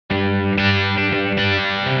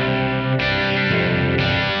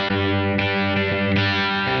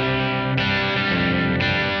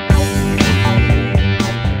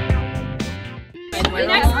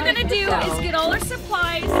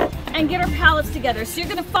and get our palettes together. So you're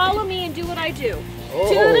gonna follow me and do what I do.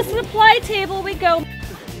 To the supply table we go.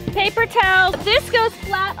 Paper towels. This goes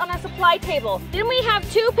flat on our supply table. Then we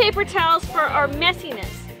have 2 paper towels for our messiness.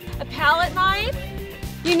 A palette knife.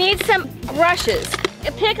 You need some brushes.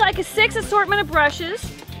 You pick like a 6 assortment of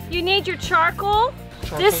brushes. You need your charcoal.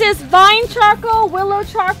 This is vine charcoal, willow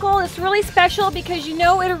charcoal. It's really special because you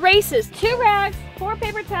know it erases. 2 rags, 4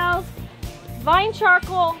 paper towels, vine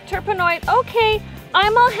charcoal, turpentine. Okay,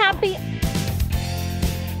 I'm all happy.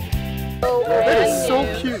 Oh, that is so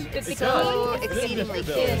cute. It's so exceedingly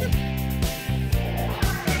cute.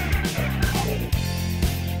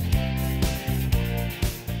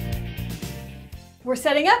 We're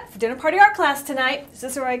setting up for dinner party art class tonight. This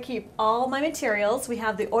is where I keep all my materials. We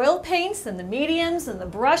have the oil paints and the mediums and the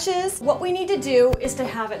brushes. What we need to do is to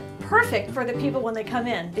have it perfect for the people when they come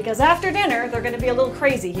in, because after dinner they're going to be a little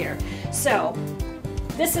crazy here. So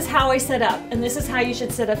this is how I set up, and this is how you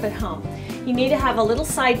should set up at home. You need to have a little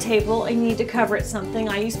side table and you need to cover it something.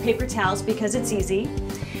 I use paper towels because it's easy.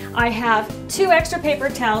 I have 2 extra paper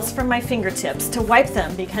towels from my fingertips to wipe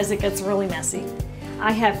them because it gets really messy.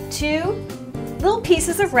 I have 2 little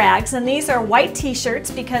pieces of rags, and these are white t-shirts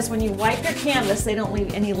because when you wipe your canvas they don't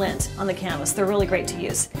leave any lint on the canvas. They're really great to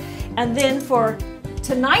use. And then for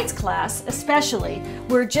tonight's class especially,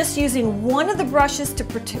 we're just using one of the brushes to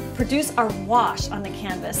produce our wash on the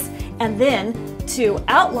canvas, and then to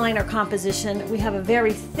outline our composition we have a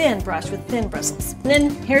very thin brush with thin bristles. And then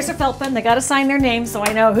here's a felt pen. They got to sign their names so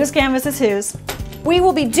I know whose canvas is whose. We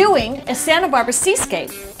will be doing a Santa Barbara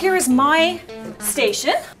seascape. Here is my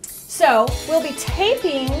station. So we'll be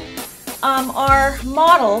taping our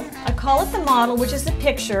model. I call it the model, which is the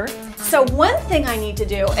picture. So one thing I need to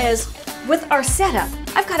do is, with our setup,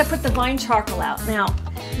 I've got to put the vine charcoal out. Now,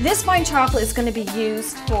 this vine charcoal is going to be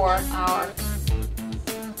used for our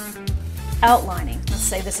outlining. Let's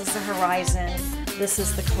say this is the horizon, this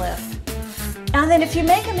is the cliff. And then if you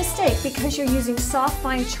make a mistake because you're using soft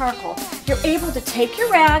vine charcoal, you're able to take your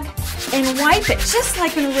rag and wipe it just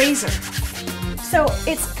like an eraser. So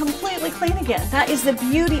it's completely clean again. That is the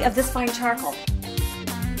beauty of this fine charcoal.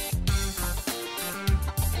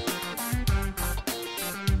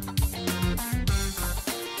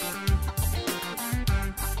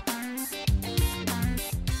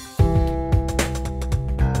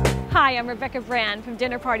 Hi, I'm Rebecca Brand from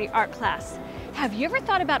Dinner Party Art Class. Have you ever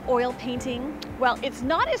thought about oil painting? Well, it's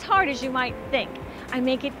not as hard as you might think. I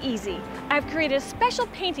make it easy. I've created a special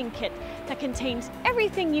painting kit that contains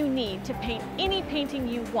everything you need to paint any painting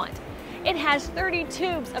you want. It has 30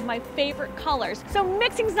 tubes of my favorite colors, so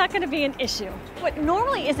mixing's not going to be an issue. What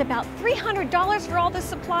normally is about $300 for all the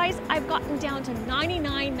supplies, I've gotten down to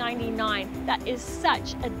 $99.99. That is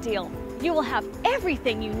such a deal. You will have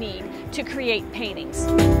everything you need to create paintings.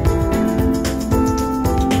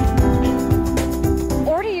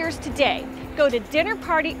 Order yours today. Go to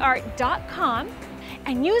dinnerpartyart.com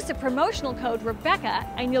and use the promotional code Rebecca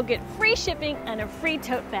and you'll get free shipping and a free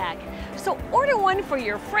tote bag. So order one for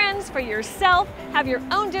your friends, for yourself, have your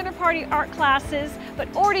own dinner party art classes,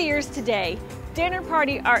 but order yours today.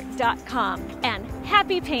 dinnerpartyart.com, and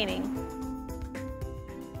happy painting.